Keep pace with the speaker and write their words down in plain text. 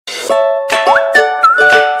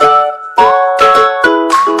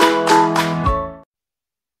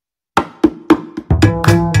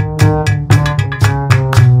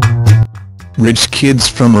kids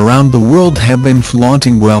from around the world have been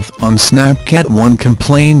flaunting wealth on Snapchat. One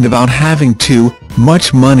complained about having too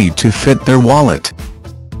much money to fit their wallet.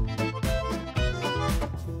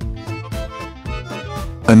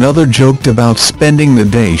 Another joked about spending the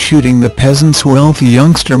day shooting the peasants. Wealthy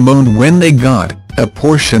youngster moaned when they got a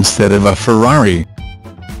Porsche instead of a Ferrari.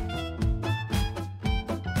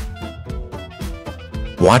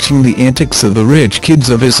 Watching the antics of the rich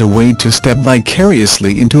kids is a way to step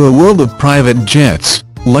vicariously into a world of private jets,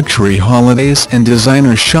 luxury holidays and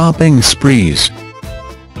designer shopping sprees.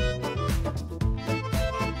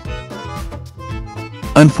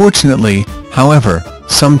 Unfortunately, however,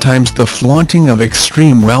 sometimes the flaunting of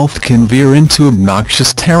extreme wealth can veer into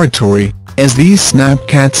obnoxious territory, as these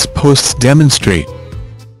Snapchat posts demonstrate.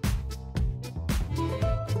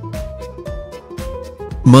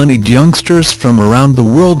 Moneyed youngsters from around the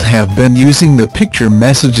world have been using the picture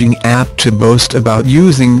messaging app to boast about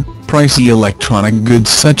using pricey electronic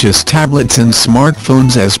goods such as tablets and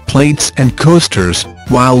smartphones as plates and coasters,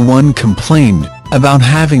 while one complained about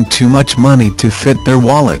having too much money to fit their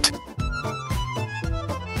wallet.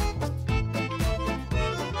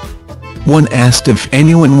 One asked if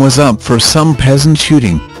anyone was up for some peasant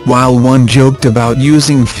shooting, while one joked about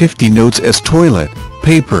using 50 notes as toilet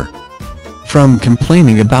paper. From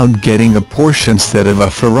complaining about getting a Porsche instead of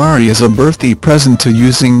a Ferrari as a birthday present to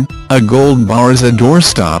using a gold bar as a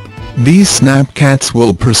doorstop, these Snapchats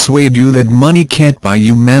will persuade you that money can't buy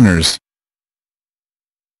you manners.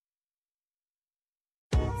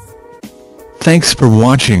 Thanks for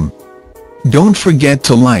watching. Don't forget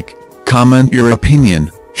to like, comment your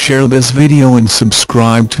opinion, share this video and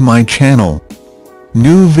subscribe to my channel.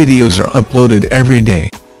 New videos are uploaded every day.